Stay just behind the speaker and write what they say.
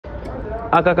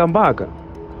Akakambaka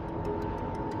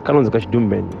kanonzi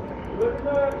kachidumbeni.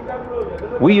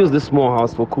 We use this small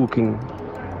house for cooking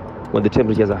when the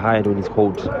temperatures are high and when it's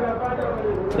cold.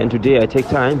 And today I take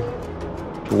time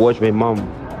to watch my mom,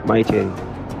 Maite,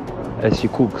 as she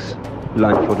cooks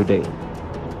lunch for today.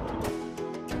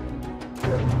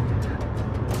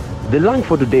 The lunch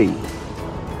for today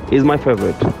is my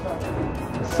favorite.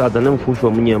 Sadza nemufushwa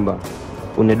weMunyemba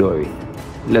unedori.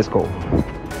 Let's go.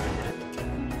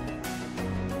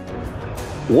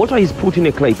 Water is put in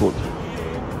a clay pot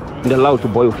and allowed to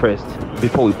boil first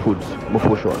before we put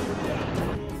mufushwa.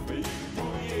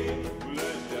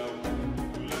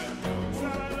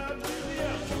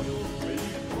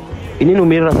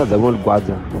 Ininumira sadza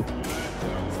kunogwadza.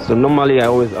 So normally I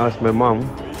always ask my mom,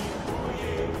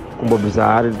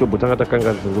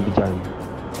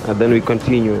 and then we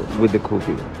continue with the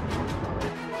cooking.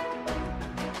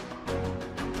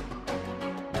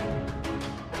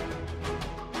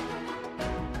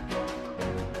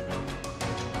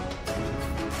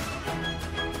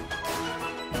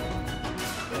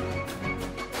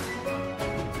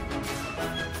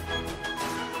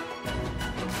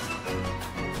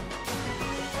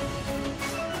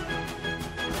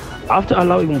 After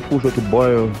allowing mufushwa to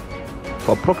boil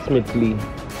for approximately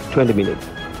 20 minutes,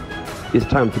 it's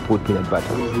time to put peanut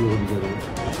butter.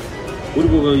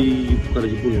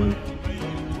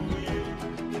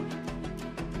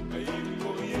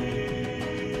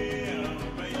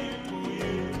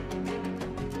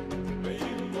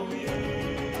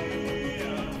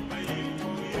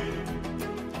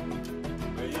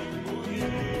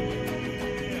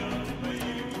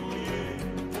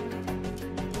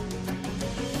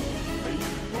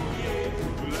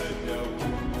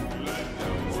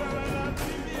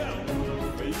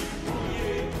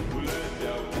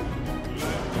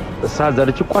 The sadza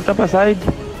richikwata pa side,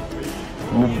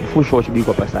 mufushwa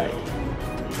uchibikwa pa side.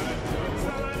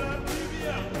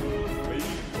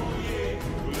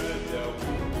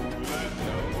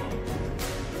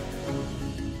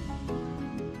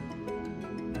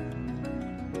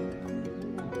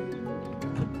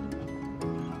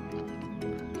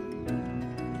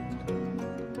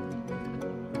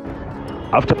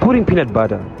 After putting peanut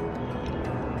butter,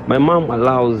 my mom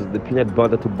allows the peanut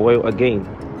butter to boil again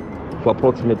for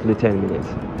approximately 10 minutes.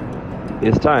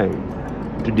 It's time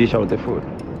to dish out the food.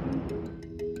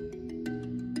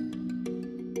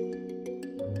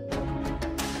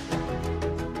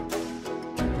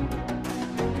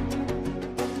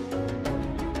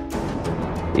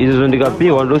 Izvo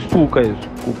ndikapihwa ndosuka izvo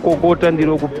kukokota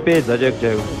ndiro kupedza chaiko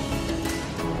chaiko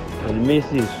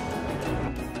handimisi izvo.